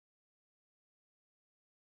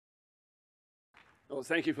Well,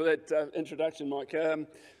 thank you for that introduction, Mike. I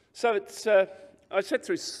sat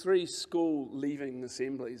through 3 school leaving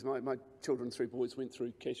assemblies. My children, 3 boys, went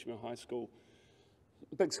through Cashmere High School,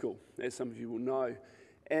 big school, as some of you will know.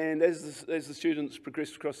 And as the students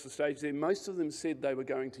progressed across the stage there, most of them said they were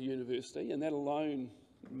going to university, and that alone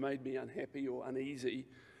made me unhappy or uneasy.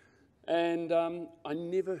 And I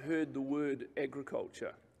never heard the word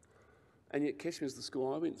agriculture. And yet Cashmere's the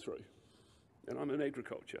school I went through, and I'm in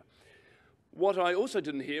agriculture. What I also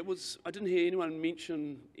didn't hear was, I didn't hear anyone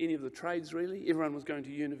mention any of the trades really. Everyone was going to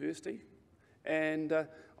university. And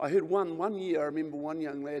I heard one year, I remember one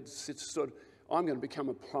young lad said, I'm going to become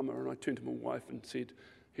a plumber. And I turned to my wife and said,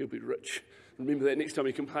 he'll be rich. Remember that next time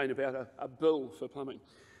he complained about a bill for plumbing.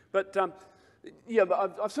 But yeah,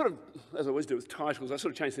 I've sort of, as I always do with titles, I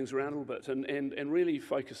sort of changed things around a little bit and really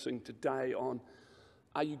focusing today on,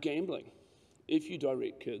 are you gambling if you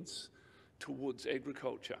direct kids towards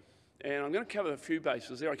agriculture? And I'm going to cover a few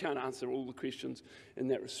bases there. I can't answer all the questions in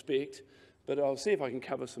that respect, but I'll see if I can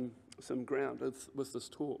cover some ground with this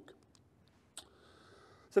talk.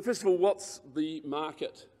 So first of all, what's the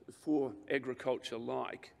market for agriculture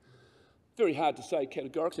like? Very hard to say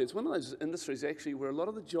categorically. It's one of those industries actually where a lot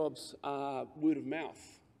of the jobs are word of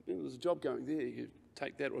mouth. You know, there's a job going there, you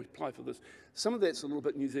take that or apply for this. Some of that's a little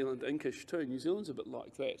bit New Zealand inkish too. New Zealand's a bit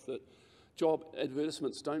like that job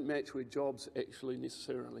advertisements don't match where jobs actually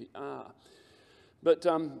necessarily are. But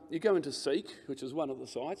you go into Seek, which is one of the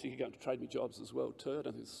sites. You can go into Trade Me Jobs as well too. I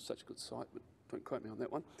don't think it's such a good site, but don't quote me on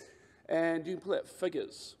that one. And you can pull out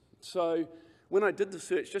figures. So when I did the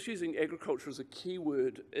search, just using agriculture as a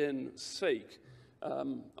keyword in Seek,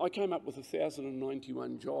 I came up with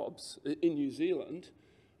 1,091 jobs in New Zealand.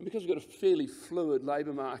 And because we've got a fairly fluid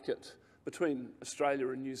labour market between Australia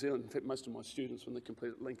and New Zealand, in fact, most of my students, when they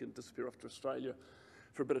complete at Lincoln, disappear off to Australia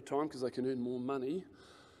for a bit of time because they can earn more money.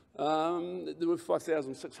 There were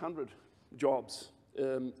 5,600 jobs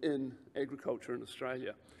in agriculture in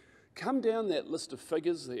Australia. Come down that list of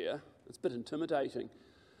figures there, it's a bit intimidating,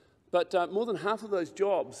 but more than half of those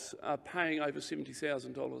jobs are paying over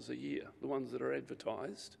 $70,000 a year, the ones that are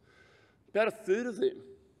advertised. About a third of them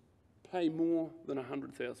pay more than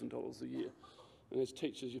 $100,000 a year. And as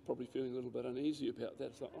teachers, you're probably feeling a little bit uneasy about that.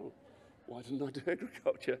 It's like, oh, why didn't I do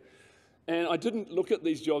agriculture? And I didn't look at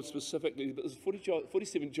these jobs specifically, but there's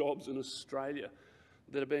 47 jobs in Australia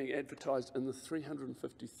that are being advertised in the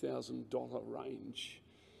 $350,000 range.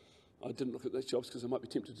 I didn't look at those jobs because I might be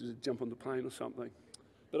tempted to jump on the plane or something.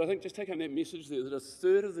 But I think just take home that message there, that a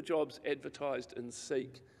third of the jobs advertised in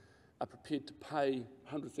Seek are prepared to pay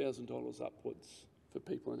 $100,000 upwards for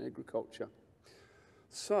people in agriculture.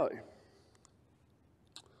 So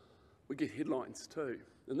we get headlines too.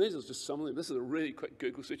 And these are just some of them. This is a really quick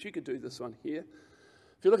Google search. You could do this one here.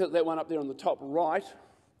 If you look at that one up there on the top right,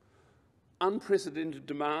 unprecedented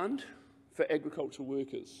demand for agricultural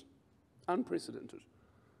workers. Unprecedented.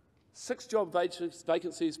 6 job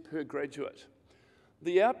vacancies per graduate.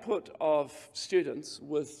 The output of students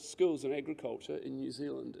with skills in agriculture in New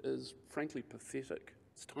Zealand is frankly pathetic.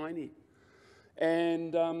 It's tiny.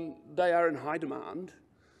 And they are in high demand.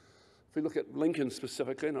 If we look at Lincoln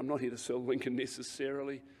specifically, and I'm not here to sell Lincoln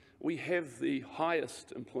necessarily, we have the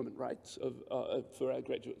highest employment rates for our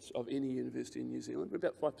graduates of any university in New Zealand. We're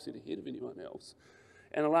about 5% ahead of anyone else.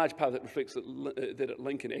 And a large part of that reflects that at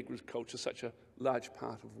Lincoln, agriculture is such a large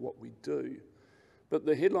part of what we do. But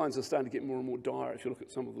the headlines are starting to get more and more dire if you look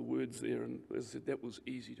at some of the words there, and as I said, that was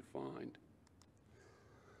easy to find.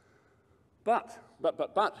 But,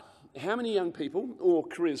 how many young people, or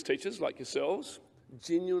careers teachers like yourselves,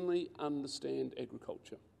 genuinely understand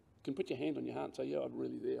agriculture? You can put your hand on your heart and say, yeah, I'm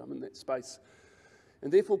really there, I'm in that space. And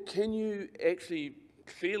therefore, can you actually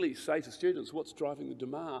clearly say to students what's driving the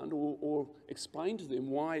demand, or explain to them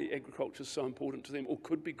why agriculture is so important to them or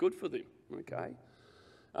could be good for them, okay?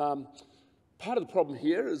 Part of the problem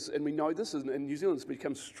here is, and we know this, and New Zealand's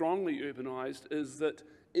become strongly urbanised, is that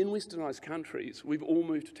in westernised countries, we've all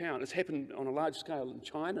moved to town. It's happened on a large scale in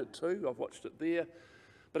China too, I've watched it there.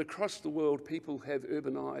 But across the world, people have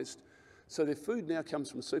urbanised, so their food now comes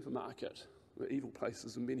from a supermarket. They're evil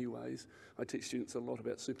places in many ways. I teach students a lot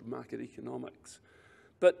about supermarket economics.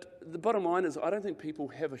 But the bottom line is, I don't think people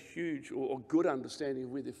have a huge or good understanding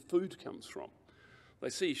of where their food comes from. They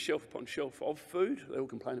see shelf upon shelf of food. They all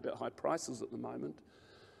complain about high prices at the moment.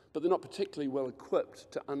 But they're not particularly well equipped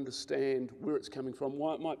to understand where it's coming from,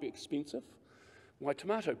 why it might be expensive, why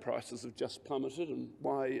tomato prices have just plummeted, and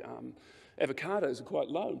why avocados are quite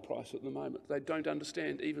low in price at the moment. They don't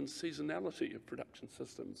understand even seasonality of production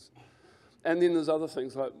systems. And then there's other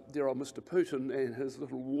things like dear old Mr. Putin and his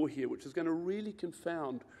little war here, which is going to really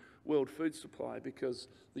confound world food supply because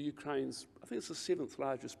the Ukraine's, I think it's the 7th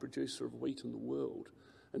largest producer of wheat in the world,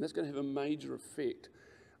 and that's going to have a major effect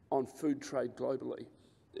on food trade globally.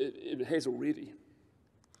 It has already.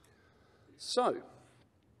 So,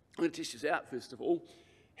 I'm going to test this out first of all.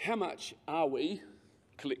 How much are we,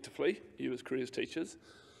 collectively, you as careers teachers,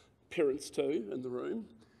 parents too in the room,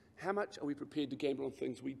 how much are we prepared to gamble on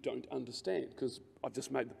things we don't understand? Because I've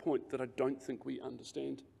just made the point that I don't think we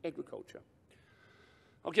understand agriculture.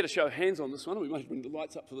 I'll get a show of hands on this one. We might bring the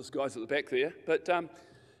lights up for this guys at the back there. But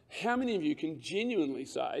how many of you can genuinely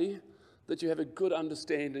say that you have a good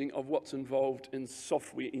understanding of what's involved in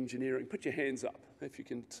software engineering? Put your hands up if you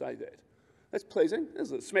can say that. That's pleasing.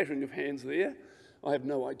 There's a smattering of hands there. I have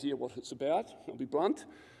no idea what it's about, I'll be blunt,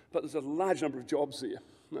 but there's a large number of jobs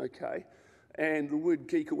there, okay? And the word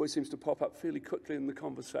geek always seems to pop up fairly quickly in the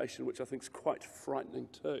conversation, which I think is quite frightening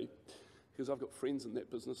too, because I've got friends in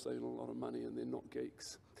that business, they earn a lot of money and they're not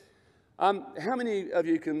geeks. How many of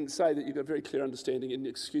you can say that you've got a very clear understanding, and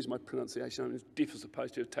excuse my pronunciation, I'm as deaf as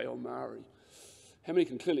opposed to a Te Maori. How many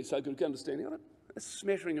can clearly say, good understanding of it? A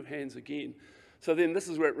smattering of hands again. So then this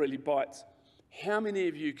is where it really bites. How many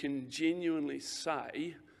of you can genuinely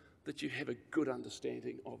say that you have a good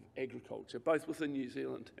understanding of agriculture, both within New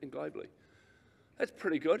Zealand and globally? That's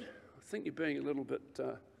pretty good. I think you're being a little bit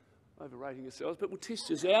overrating yourselves, but we'll test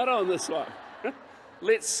you out on this one.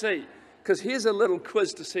 Let's see, because here's a little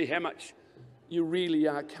quiz to see how much you really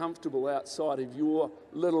are comfortable outside of your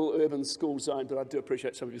little urban school zone, but I do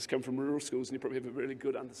appreciate some of you come from rural schools and you probably have a really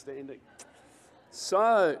good understanding.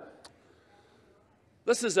 So,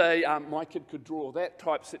 this is a my kid could draw that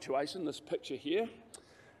type situation, this picture here.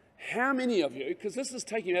 How many of you, because this is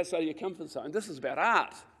taking you outside of your comfort zone, this is about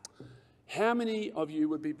art. How many of you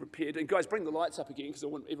would be prepared, and guys bring the lights up again because I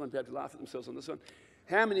want everyone to be able to laugh at themselves on this one.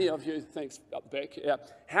 How many of you, thanks up the back,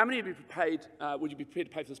 how many of you would you be prepared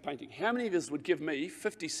to pay for this painting? How many of us would give me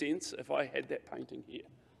 50 cents if I had that painting here?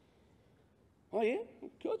 Oh yeah,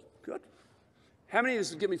 good, good. How many of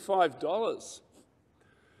us would give me $5?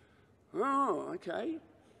 Oh, okay.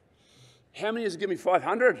 How many of us would give me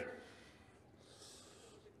 500?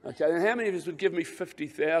 Okay, and how many of us would give me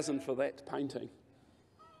 50,000 for that painting?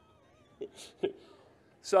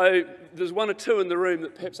 So there's one or two in the room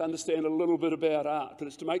that perhaps understand a little bit about art, but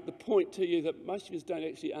it's to make the point to you that most of us don't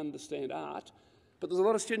actually understand art, but there's a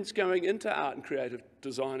lot of students going into art and creative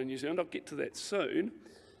design in New Zealand. I'll get to that soon.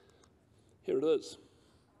 Here it is.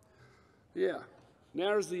 Yeah.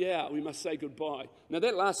 Now is the hour, we must say goodbye. Now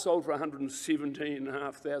that last sold for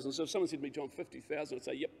 117,500, so if someone said to me, John, 50,000, I'd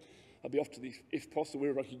say, yep, I'd be off to the FPOS or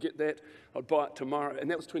wherever I could get that. I'd buy it tomorrow, and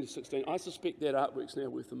that was 2016. I suspect that artwork's now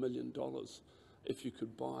worth $1 million if you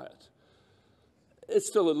could buy it. It's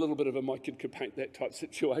still a little bit of a my kid could paint that type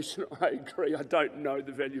situation, I agree. I don't know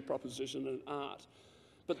the value proposition in art.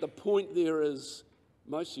 But the point there is,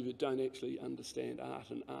 most of you don't actually understand art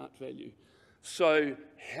and art value. So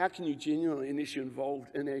how can you genuinely, unless you're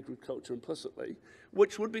involved in agriculture implicitly,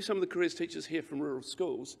 which would be some of the careers teachers here from rural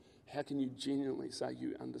schools, how can you genuinely say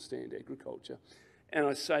you understand agriculture? And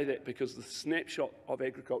I say that because the snapshot of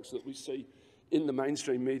agriculture that we see in the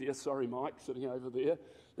mainstream media, sorry Mike, sitting over there,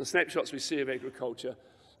 the snapshots we see of agriculture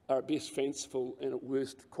are at best fanciful and at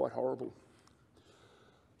worst quite horrible.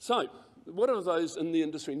 So, what are those in the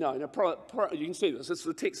industry know? Now, you can see this.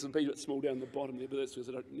 The text is a bit small down the bottom there, but that's because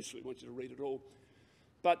I don't necessarily want you to read it all.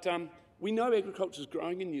 But we know agriculture is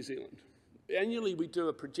growing in New Zealand. Annually, we do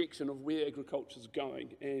a projection of where agriculture is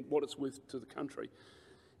going and what it's worth to the country.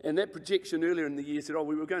 And that projection earlier in the year said,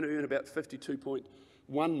 we were going to earn about 52.1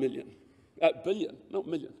 billion,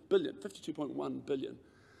 52.1 billion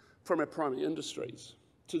from our primary industries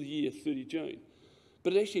to the year 30 June.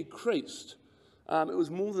 But it actually increased. It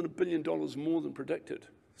was more than $1 billion more than predicted.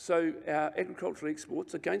 So our agricultural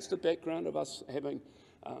exports, against the background of us having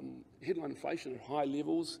headline inflation at high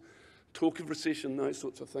levels, talk of recession, those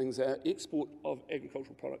sorts of things, our export of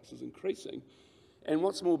agricultural products is increasing. And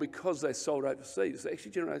what's more, because they're sold overseas, they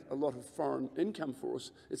actually generate a lot of foreign income for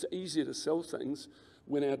us. It's easier to sell things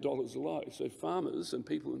when our dollar's low. So farmers and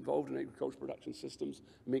people involved in agricultural production systems,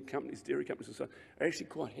 meat companies, dairy companies and so on, are actually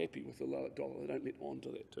quite happy with the lower dollar. They don't let on to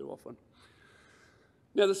that too often.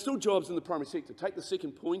 Now, there's still jobs in the primary sector. Take the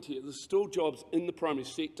second point here. There's still jobs in the primary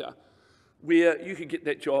sector where you could get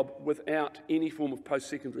that job without any form of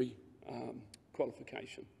post-secondary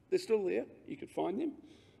qualification. They're still there. You could find them.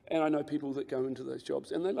 And I know people that go into those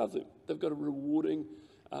jobs and they love them. They've got a rewarding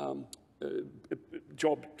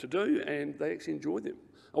job to do and they actually enjoy them.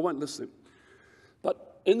 I won't list them.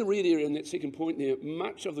 But in the red area in that second point there,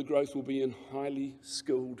 much of the growth will be in highly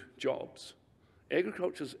skilled jobs.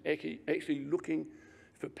 Agriculture is actually looking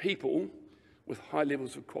for people with high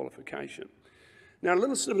levels of qualification. Now, a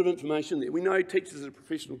little snippet of information there. We know teachers are a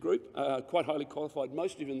professional group, quite highly qualified.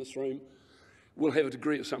 Most of you in this room will have a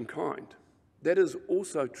degree of some kind. That is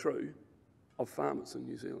also true of farmers in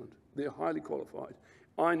New Zealand. They're highly qualified.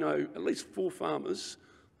 I know at least 4 farmers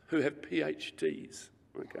who have PhDs,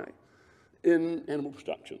 okay, in animal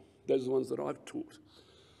production. Those are the ones that I've taught.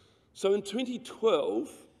 So in 2012,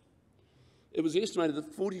 it was estimated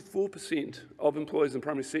that 44% of employees in the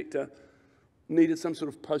primary sector needed some sort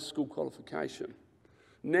of post-school qualification.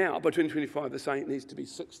 Now, by 2025, they're saying it needs to be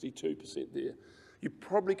 62% there. You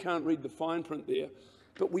probably can't read the fine print there,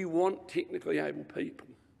 but we want technically able people.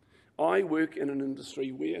 I work in an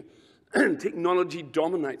industry where technology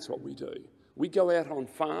dominates what we do. We go out on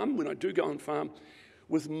farm, when I do go on farm,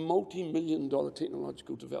 with multi-million-dollar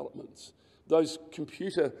technological developments. Those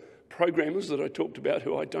computer programmers that I talked about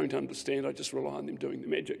who I don't understand, I just rely on them doing the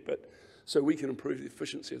magic, but so we can improve the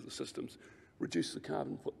efficiency of the systems, reduce the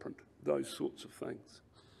carbon footprint, those sorts of things.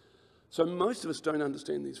 So most of us don't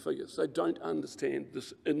understand these figures. They don't understand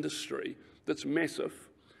this industry that's massive,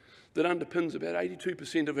 that underpins about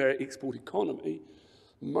 82% of our export economy.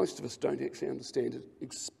 Most of us don't actually understand it,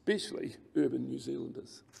 especially urban New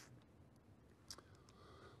Zealanders.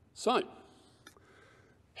 So,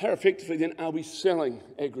 how effectively then are we selling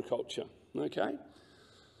agriculture? Okay?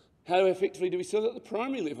 How effectively do we sell it at the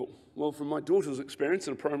primary level? Well, from my daughter's experience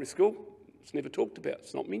in a primary school, it's never talked about,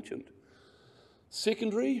 it's not mentioned.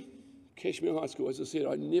 Secondary, Cashmere High School, as I said,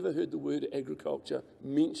 I never heard the word agriculture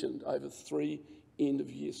mentioned over 3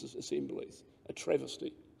 end-of-year assemblies. A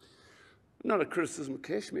travesty. Not a criticism of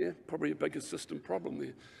Cashmere, probably a bigger system problem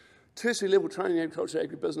there. Tertiary level training in agriculture,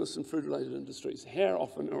 agribusiness and food-related industries. How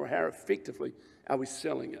often or how effectively are we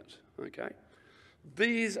selling it? Okay.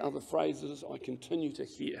 These are the phrases I continue to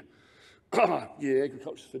hear. Yeah,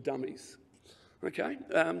 agriculture's for dummies. Okay.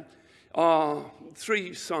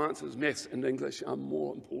 3 sciences, maths and English, are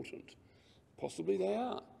more important. Possibly they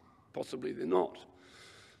are. Possibly they're not.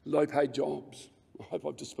 Low-paid jobs. I hope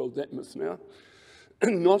I've dispelled that myth now.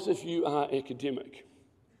 Not if you are academic.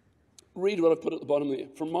 Read what I've put at the bottom there.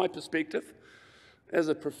 From my perspective, as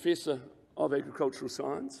a professor of agricultural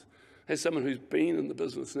science, as someone who's been in the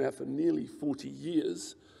business now for nearly 40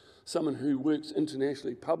 years, someone who works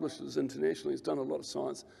internationally, publishes internationally, has done a lot of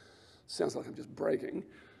science, sounds like I'm just bragging,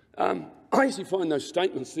 I actually find those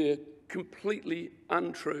statements there completely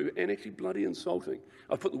untrue and actually bloody insulting.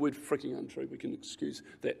 I've put the word fricking untrue. We can excuse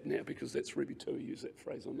that now because that's Ruby Tui used that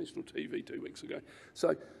phrase on national TV 2 weeks ago.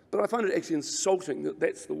 So, but I find it actually insulting that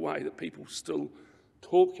that's the way that people still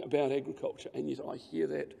talk about agriculture, and yet I hear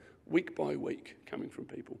that week by week coming from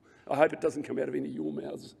people. I hope it doesn't come out of any of your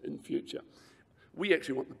mouths in future. We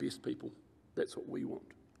actually want the best people. That's what we want.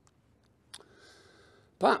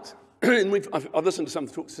 But, and I've listened to some of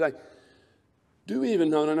the talks today, do we even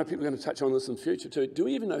know, and I know people are going to touch on this in future too, do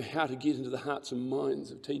we even know how to get into the hearts and minds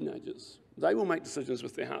of teenagers? They will make decisions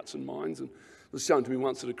with their hearts and minds, and it was shown to me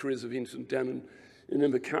once at a careers event down in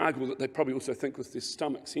Invercargill that they probably also think with their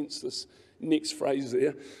stomachs, hence this next phrase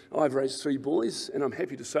there. I've raised 3 boys, and I'm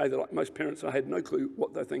happy to say that like most parents, I had no clue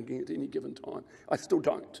what they're thinking at any given time. I still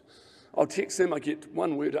don't. I'll text them, I get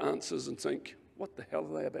one-word answers and think, what the hell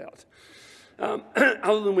are they about?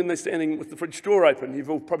 Other than when they're standing with the fridge door open.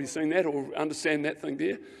 You've all probably seen that or understand that thing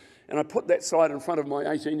there. And I put that slide in front of my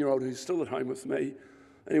 18-year-old who's still at home with me,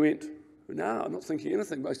 and he went, no, I'm not thinking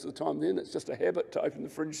anything most of the time then. It's just a habit to open the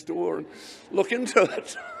fridge door and look into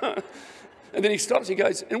it. And then he stops, he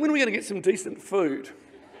goes, and when are we going to get some decent food?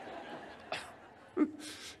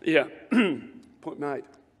 Yeah, point made.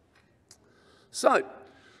 So,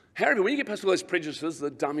 however, when you get past all those prejudices,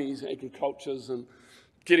 the dummies, agricultures, and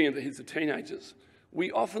getting into the heads of teenagers,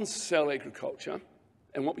 we often sell agriculture,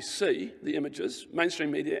 and what we see, the images,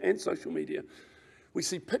 mainstream media and social media, we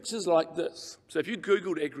see pictures like this. So if you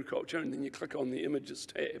Googled agriculture and then you click on the images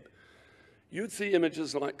tab, you'd see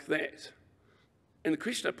images like that. And the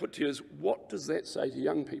question I put to you is, what does that say to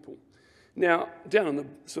young people? Now, down on the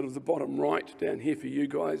sort of the bottom right, down here for you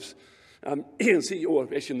guys, you can see, or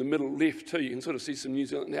actually in the middle left too, you can sort of see some New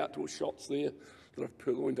Zealand outdoor shots there that I've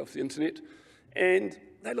purloined off the internet. And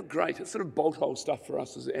they look great. It's sort of bolt-hole stuff for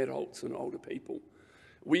us as adults and older people.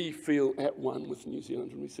 We feel at one with New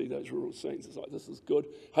Zealand when we see those rural scenes. It's like, this is good.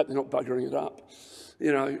 Hope they're not buggering it up,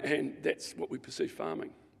 you know, and that's what we perceive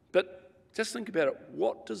farming. But just think about it.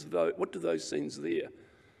 What do those scenes there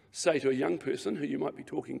say to a young person who you might be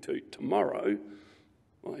talking to tomorrow,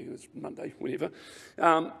 well, it's Monday, whenever,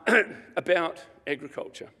 about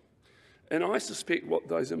agriculture? And I suspect what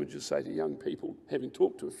those images say to young people, having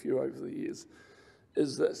talked to a few over the years,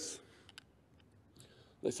 is this.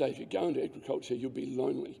 They say if you go into agriculture, you'll be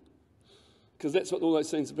lonely. because that's what all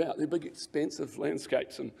those things are about. They're big, expansive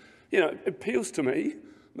landscapes, and it appeals to me.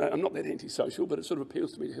 I'm not that antisocial, but it sort of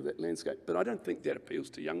appeals to me to have that landscape. But I don't think that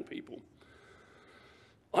appeals to young people.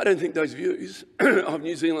 I don't think those views of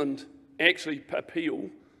New Zealand actually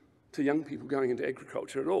appeal to young people going into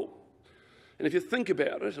agriculture at all. And if you think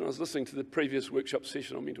about it, and I was listening to the previous workshop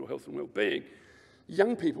session on mental health and well-being,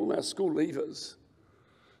 young people, our school leavers,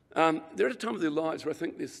 they're at a time of their lives where I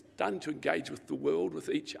think they're starting to engage with the world, with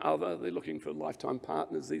each other. They're looking for lifetime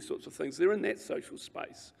partners, these sorts of things. They're in that social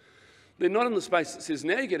space. They're not in the space that says,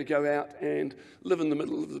 now you got to go out and live in the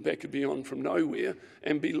middle of the back of beyond from nowhere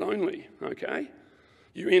and be lonely, okay?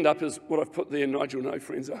 You end up as what I've put there, Nigel, no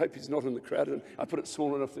friends. I hope he's not in the crowd. And I put it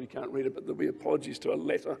small enough that you can't read it, but there'll be apologies to a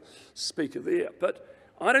latter speaker there. But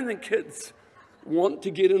I don't think kids want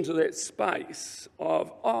to get into that space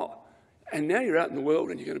of, and now you're out in the world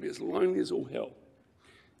and you're going to be as lonely as all hell.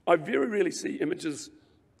 I very rarely see images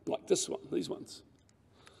like this one, these ones,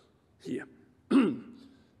 here.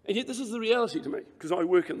 And yet this is the reality to me, because I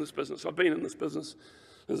work in this business. I've been in this business,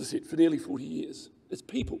 as I said, for nearly 40 years. It's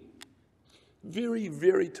people. Very,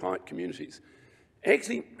 very tight communities.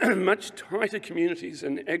 Actually, much tighter communities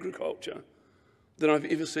in agriculture than I've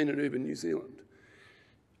ever seen in urban New Zealand.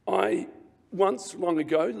 I once, long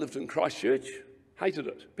ago, lived in Christchurch, hated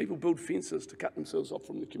it. People build fences to cut themselves off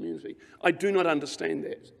from the community. I do not understand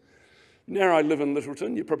that. Now I live in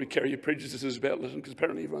Lyttelton. You probably carry your prejudices about Lyttelton, because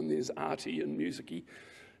apparently everyone there is arty and musicy,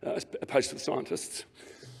 opposed to the scientists.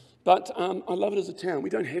 But I love it as a town.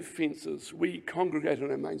 We don't have fences. We congregate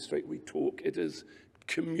on our main street. We talk. It is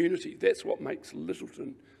community. That's what makes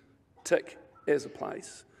Lyttelton tick as a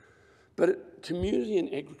place. But community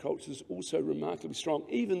in agriculture is also remarkably strong,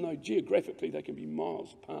 even though geographically they can be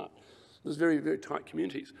miles apart. There's very, very tight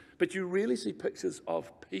communities. But you rarely see pictures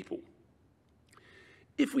of people.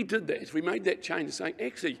 If we did that, if we made that change, saying,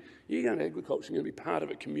 actually, you're going to agriculture, you're going to be part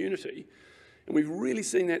of a community. And we've really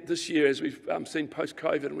seen that this year as we've seen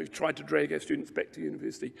post-COVID, and we've tried to drag our students back to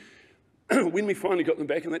university. When we finally got them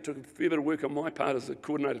back, and that took a fair bit of work on my part as a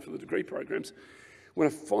coordinator for the degree programs, when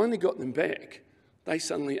I finally got them back, they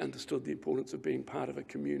suddenly understood the importance of being part of a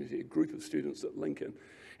community, a group of students at Lincoln,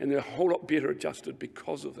 and they're a whole lot better adjusted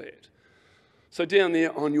because of that. So down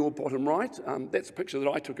there on your bottom right, that's a picture that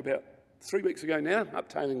I took about 3 weeks ago now,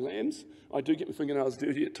 uptailing lambs. I do get my fingernails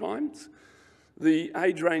dirty at times. The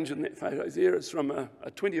age range in that photo there is from a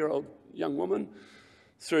 20-year-old young woman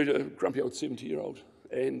through to a grumpy old 70-year-old,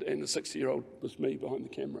 and the 60-year-old was me behind the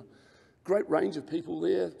camera. Great range of people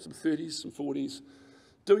there, some 30s, some 40s,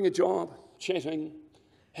 doing a job, chatting,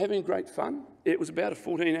 having great fun. It was about a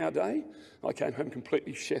 14-hour day. I came home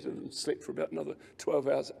completely shattered and slept for about another 12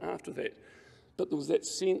 hours after that. But there was that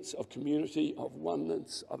sense of community, of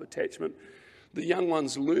oneness, of attachment. The young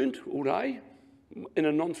ones learned all day in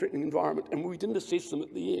a non-threatening environment, and we didn't assess them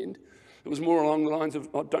at the end. It was more along the lines of,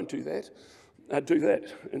 oh, don't do that,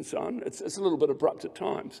 and so on. It's a little bit abrupt at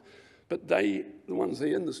times. But the ones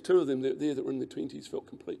there, and there's two of them there that were in their 20s, felt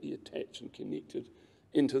completely attached and connected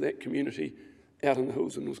into that community out in the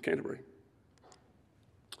hills in North Canterbury.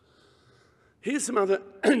 Here's some other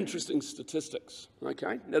interesting statistics,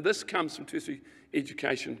 okay? Now, this comes from Tertiary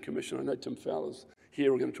Education Commission. I know Tim Fowler's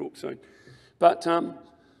here, we're going to talk soon. But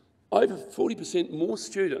over 40% more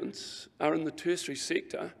students are in the tertiary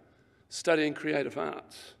sector studying creative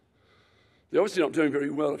arts. They're obviously not doing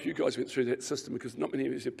very well if you guys went through that system, because not many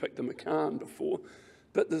of us have picked the Macan before,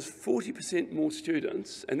 but there's 40% more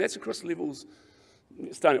students, and that's across levels,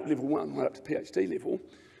 starting at level 1 right up to PhD level,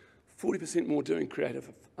 40% more doing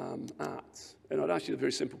creative arts. And I'd ask you the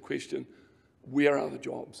very simple question, where are the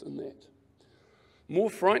jobs in that? More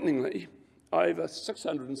frighteningly, over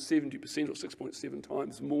 670% or 6.7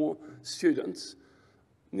 times more students,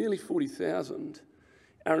 nearly 40,000,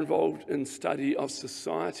 are involved in study of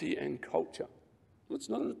society and culture. Well, it's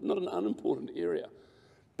not an unimportant area,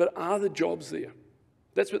 but are the jobs there?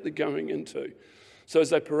 That's what they're going into. So as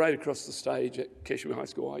they parade across the stage at Cashmere High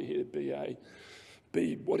School, I hear BA,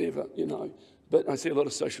 B whatever, you know, but I see a lot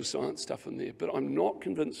of social science stuff in there, but I'm not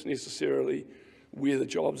convinced necessarily where the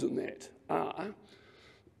jobs in that are,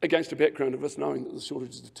 against a background of us knowing that there's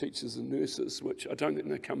shortages of teachers and nurses, which I don't think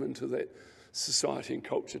they come into that society and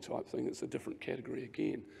culture type thing. It's a different category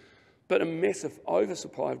again. But a massive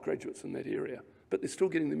oversupply of graduates in that area, but they're still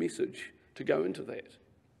getting the message to go into that.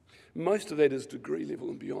 Most of that is degree level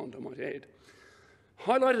and beyond, I might add.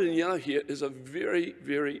 Highlighted in yellow here is a very,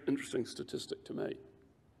 very interesting statistic to me.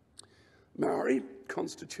 Maori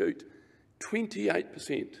constitute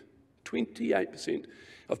 28%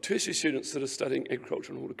 of tertiary students that are studying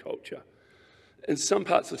agriculture and horticulture. In some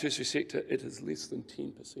parts of the tertiary sector, it is less than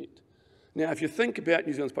 10%. Now, if you think about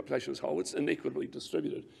New Zealand's population as a whole, it's inequitably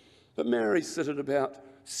distributed, but Maoris sit at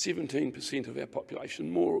about 17% of our population,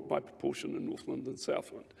 more by proportion in Northland than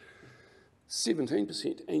Southland.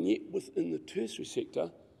 17%, and yet within the tertiary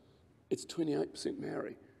sector, it's 28%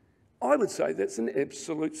 Maori. I would say that's an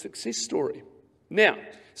absolute success story. Now,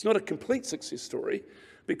 it's not a complete success story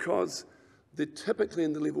because they're typically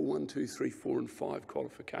in the level 1, 2, 3, 4 and 5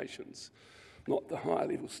 qualifications, not the higher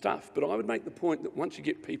level stuff. But I would make the point that once you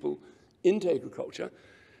get people into agriculture,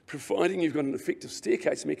 providing you've got an effective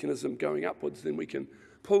staircase mechanism going upwards, then we can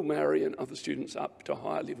pull Maori and other students up to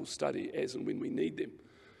higher level study as and when we need them.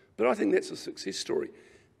 But I think that's a success story.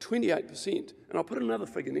 28%, and I'll put another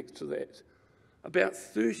figure next to that, about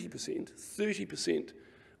 30%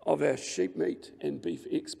 of our sheep meat and beef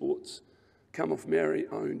exports come off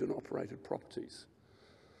Maori-owned and operated properties.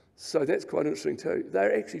 So that's quite interesting too.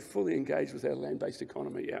 They're actually fully engaged with our land-based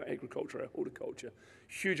economy, our agriculture, our horticulture.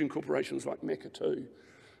 Huge incorporations like Makatū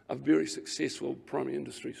are very successful primary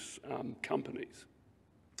industries companies.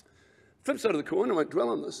 Flip side of the coin, I won't dwell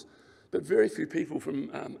on this, but very few people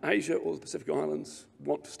from Asia or the Pacific Islands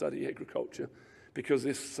want to study agriculture because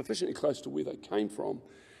they're sufficiently close to where they came from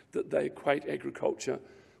that they equate agriculture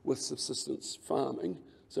with subsistence farming,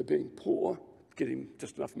 so being poor, getting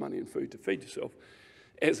just enough money and food to feed yourself,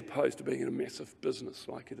 as opposed to being in a massive business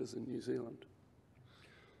like it is in New Zealand.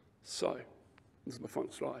 So, this is my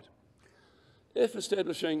final slide. If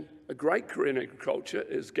establishing a great career in agriculture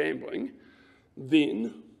is gambling,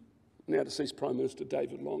 then now deceased Prime Minister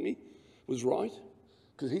David Lange was right,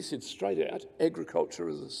 because he said straight out, agriculture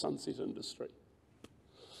is a sunset industry.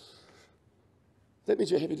 That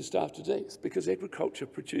means you're happy to starve to death, because agriculture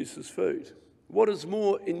produces food. What is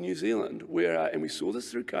more, in New Zealand, and we saw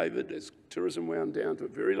this through COVID, as tourism wound down to a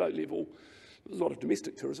very low level, there was a lot of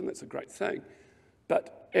domestic tourism, that's a great thing,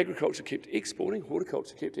 but agriculture kept exporting,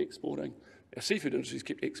 horticulture kept exporting, our seafood industries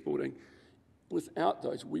kept exporting. Without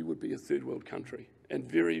those, we would be a third world country, and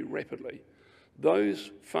very rapidly.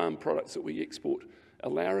 Those farm products that we export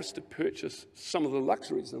allow us to purchase some of the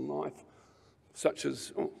luxuries in life, such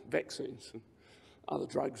as vaccines and other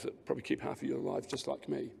drugs that probably keep half of you alive, just like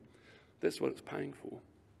me. That's what it's paying for.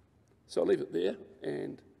 So I'll leave it there,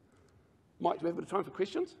 and Mike, do we have a bit of time for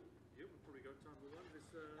questions? Yeah, we've probably got time for one.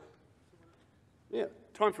 Yeah,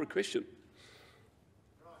 time for a question.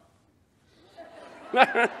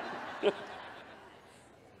 Right.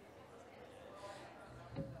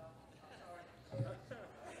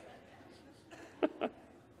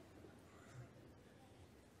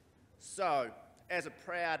 So, as a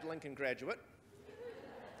proud Lincoln graduate,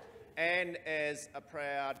 and as a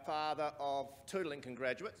proud father of 2 Lincoln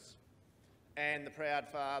graduates, and the proud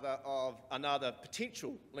father of another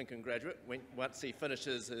potential Lincoln graduate once he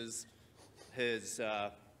finishes his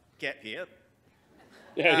gap year,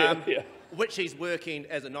 which he's working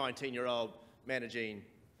as a 19-year-old managing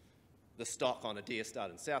the stock on a deer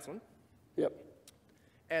stud in Southland. Yep.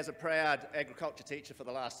 As a proud agriculture teacher for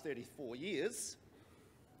the last 34 years,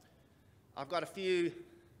 I've got a few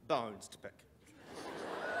bones to pick.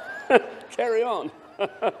 Carry on.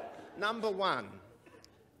 Number 1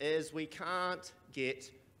 is we can't get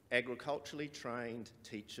agriculturally trained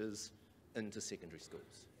teachers into secondary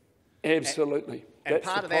schools. Absolutely. And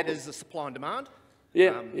part of that is the supply and demand.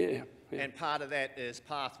 Yeah. And part of that is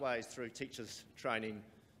pathways through teachers training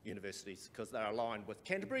universities, because they're aligned with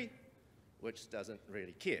Canterbury, which doesn't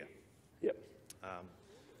really care. Yep.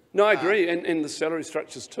 No, I agree, and the salary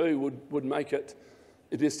structures too would make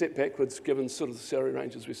it'd be a step backwards given sort of the salary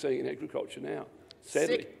ranges we're seeing in agriculture now,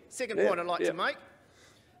 sadly. Second point I'd like to make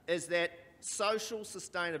is that social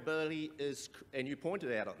sustainability is, and you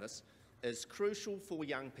pointed out on this, is crucial for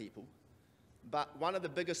young people, but one of the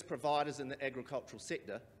biggest providers in the agricultural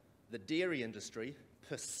sector, the dairy industry,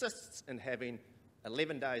 persists in having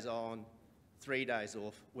 11 days on, 3 days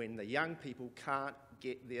off, when the young people can't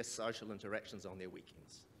get their social interactions on their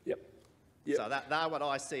weekends. Yep. So they're what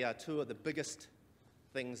I see are 2 of the biggest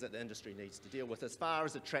things that the industry needs to deal with as far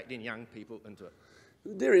as attracting young people into it.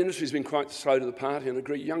 The dairy industry's been quite slow to the party, and I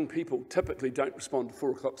agree, young people typically don't respond to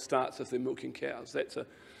 4 o'clock starts if they're milking cows. That's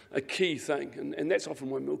a key thing, and that's often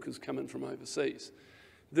why milkers come in from overseas.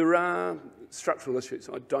 There are structural issues,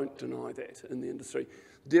 I don't deny that, in the industry.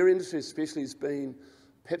 Dairy industry especially has been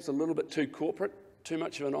perhaps a little bit too corporate, too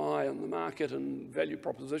much of an eye on the market and value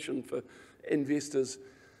proposition for investors,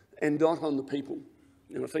 and not on the people.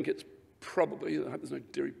 And I think it's probably, I hope there's no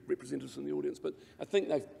dairy representatives in the audience, but I think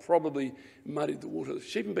they've probably muddied the water. The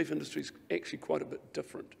sheep and beef industry is actually quite a bit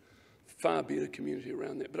different. Far better community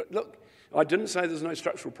around that. But look, I didn't say there's no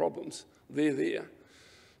structural problems. They're there.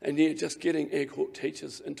 And yeah, just getting ag hort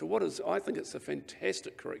teachers into what is, I think it's a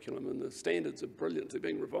fantastic curriculum, and the standards are brilliant. They're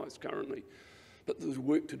being revised currently. But there's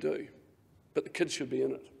work to do. But the kids should be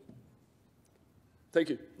in it. Thank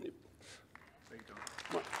you. Yep. Thank you, Jon.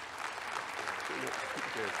 Right.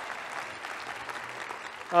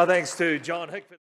 Thanks to Jon Hickford.